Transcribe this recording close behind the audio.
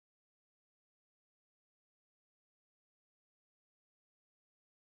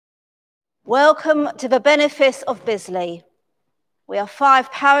Welcome to the benefice of Bisley. We are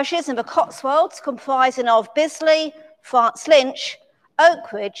 5 parishes in the Cotswolds comprising of Bisley, France Lynch,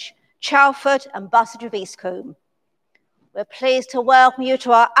 Oakridge, Chalford and Buttered of Eastcombe. We're pleased to welcome you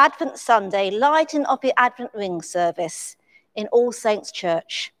to our Advent Sunday lighting of the Advent Ring service in All Saints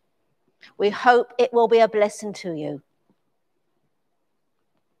Church. We hope it will be a blessing to you.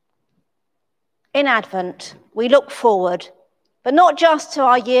 In Advent, we look forward, but not just to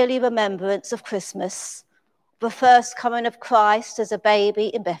our yearly remembrance of Christmas, the first coming of Christ as a baby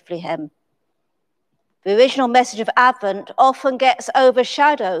in Bethlehem. The original message of Advent often gets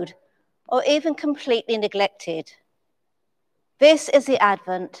overshadowed or even completely neglected. This is the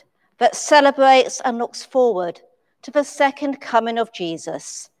Advent that celebrates and looks forward to the second coming of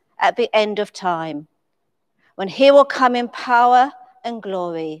Jesus at the end of time, when he will come in power and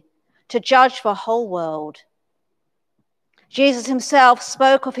glory to judge the whole world. Jesus himself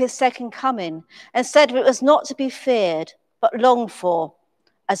spoke of his second coming and said that it was not to be feared, but longed for,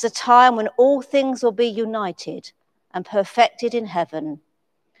 as a time when all things will be united and perfected in heaven,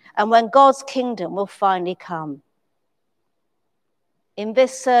 and when God's kingdom will finally come. In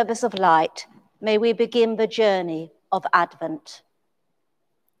this service of light, may we begin the journey of Advent.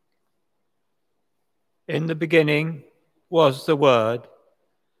 In the beginning was the Word,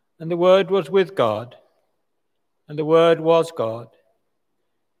 and the Word was with God, and the Word was God.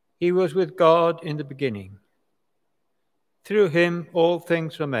 He was with God in the beginning. Through him all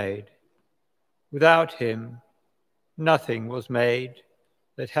things were made. Without him nothing was made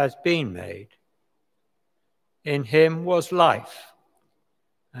that has been made. In him was life,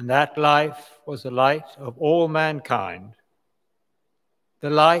 and that life was the light of all mankind. The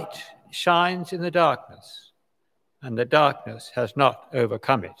light shines in the darkness, and the darkness has not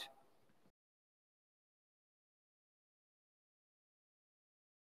overcome it.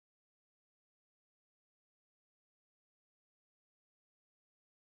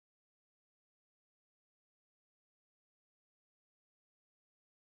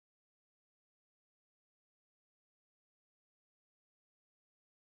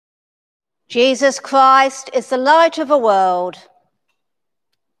 Jesus Christ is the light of the world.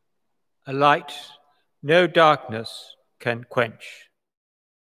 A light no darkness can quench.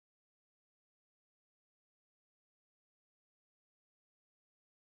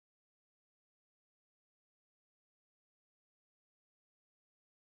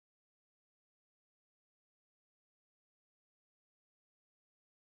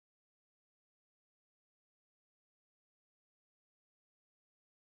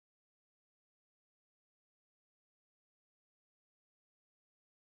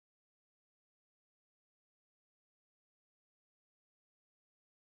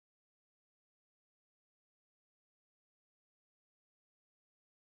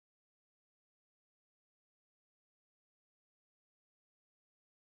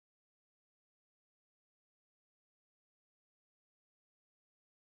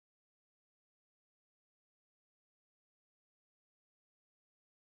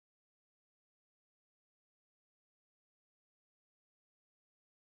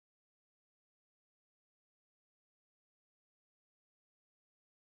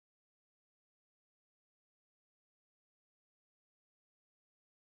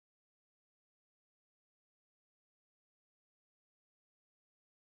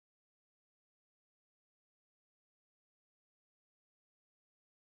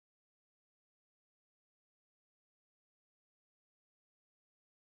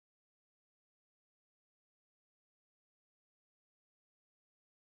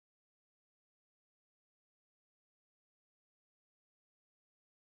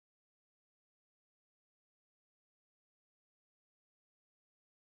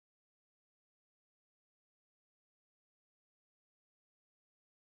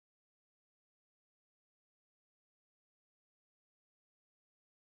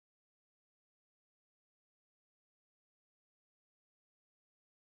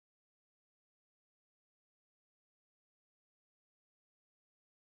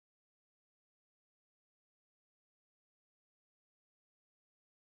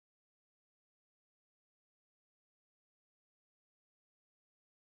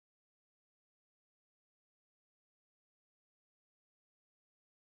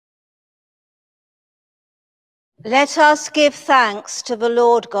 Let us give thanks to the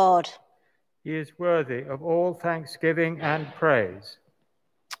Lord God. He is worthy of all thanksgiving and praise.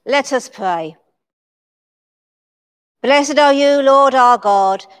 Let us pray. Blessed are you, Lord our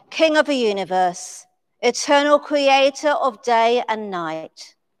God, King of the universe, eternal creator of day and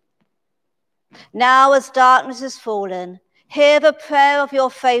night. Now as darkness is fallen, Hear the prayer of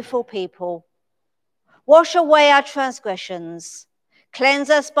your faithful people. Wash away our transgressions. Cleanse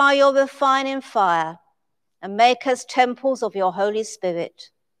us by your refining fire, and make us temples of your Holy Spirit.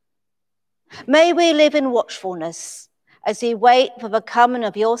 May we live in watchfulness as we wait for the coming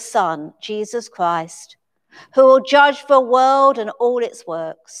of your Son, Jesus Christ, who will judge the world and all its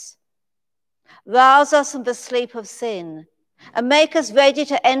works. Rouse us from the sleep of sin and make us ready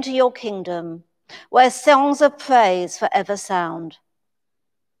to enter your kingdom, where songs of praise forever sound.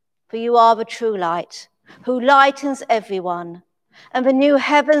 For you are the true light, who lightens everyone, and the new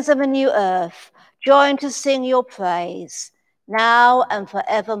heavens and the new earth join to sing your praise, now and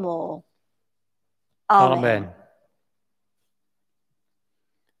forevermore. Amen. Amen.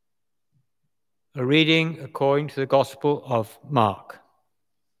 A reading according to the Gospel of Mark.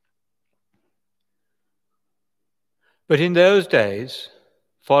 But in those days,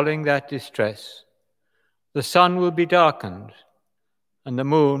 following that distress, the sun will be darkened, and the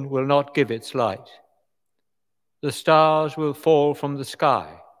moon will not give its light. The stars will fall from the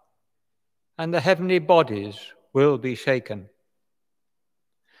sky, and the heavenly bodies will be shaken.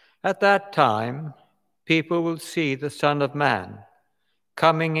 At that time, people will see the Son of Man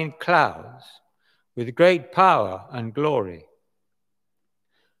coming in clouds with great power and glory.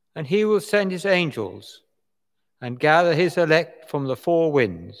 And he will send his angels and gather his elect from the four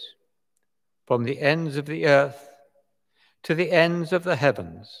winds, from the ends of the earth to the ends of the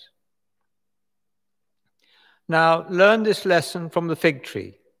heavens. Now learn this lesson from the fig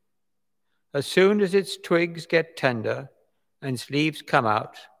tree. As soon as its twigs get tender and its leaves come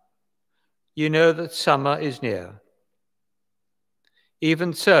out, you know that summer is near.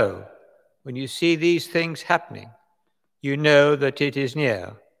 Even so, when you see these things happening, you know that it is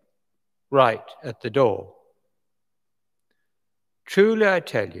near, right at the door. Truly I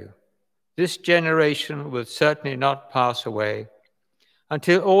tell you, this generation will certainly not pass away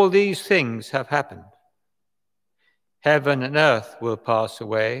until all these things have happened. Heaven and earth will pass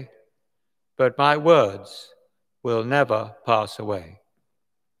away, but my words will never pass away.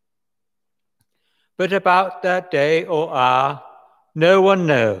 But about that day or hour, no one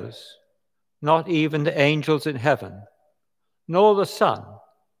knows, not even the angels in heaven, nor the Son,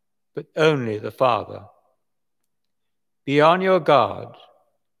 but only the Father. Be on your guard,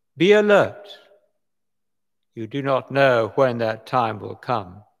 be alert. You do not know when that time will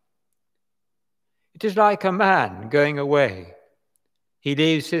come. It is like a man going away. He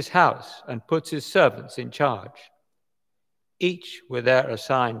leaves his house and puts his servants in charge, each with their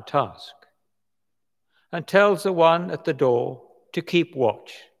assigned task, and tells the one at the door to keep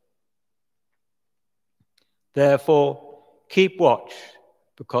watch. Therefore, keep watch,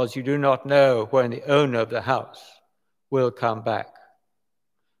 because you do not know when the owner of the house will come back,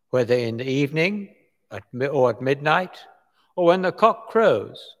 whether in the evening or at midnight, or when the cock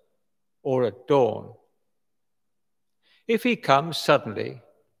crows, or at dawn. If he comes suddenly,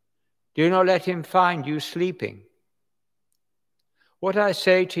 do not let him find you sleeping. What I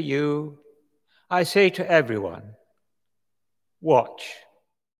say to you, I say to everyone, watch.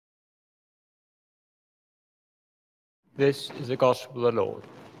 This is the gospel of the Lord.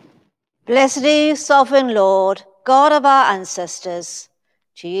 Blessed are you, sovereign Lord, God of our ancestors.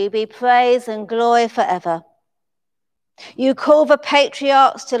 To you be praise and glory forever. You call the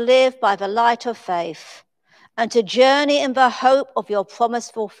patriarchs to live by the light of faith and to journey in the hope of your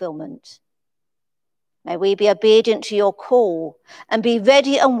promised fulfillment. May we be obedient to your call and be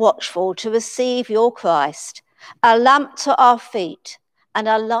ready and watchful to receive your Christ, a lamp to our feet and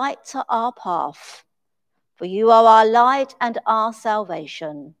a light to our path. For you are our light and our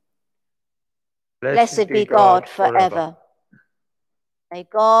salvation. Blessed be God forever. May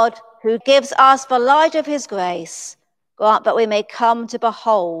God, who gives us the light of his grace, grant that we may come to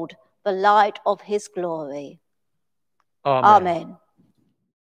behold the light of his glory. Amen. Amen.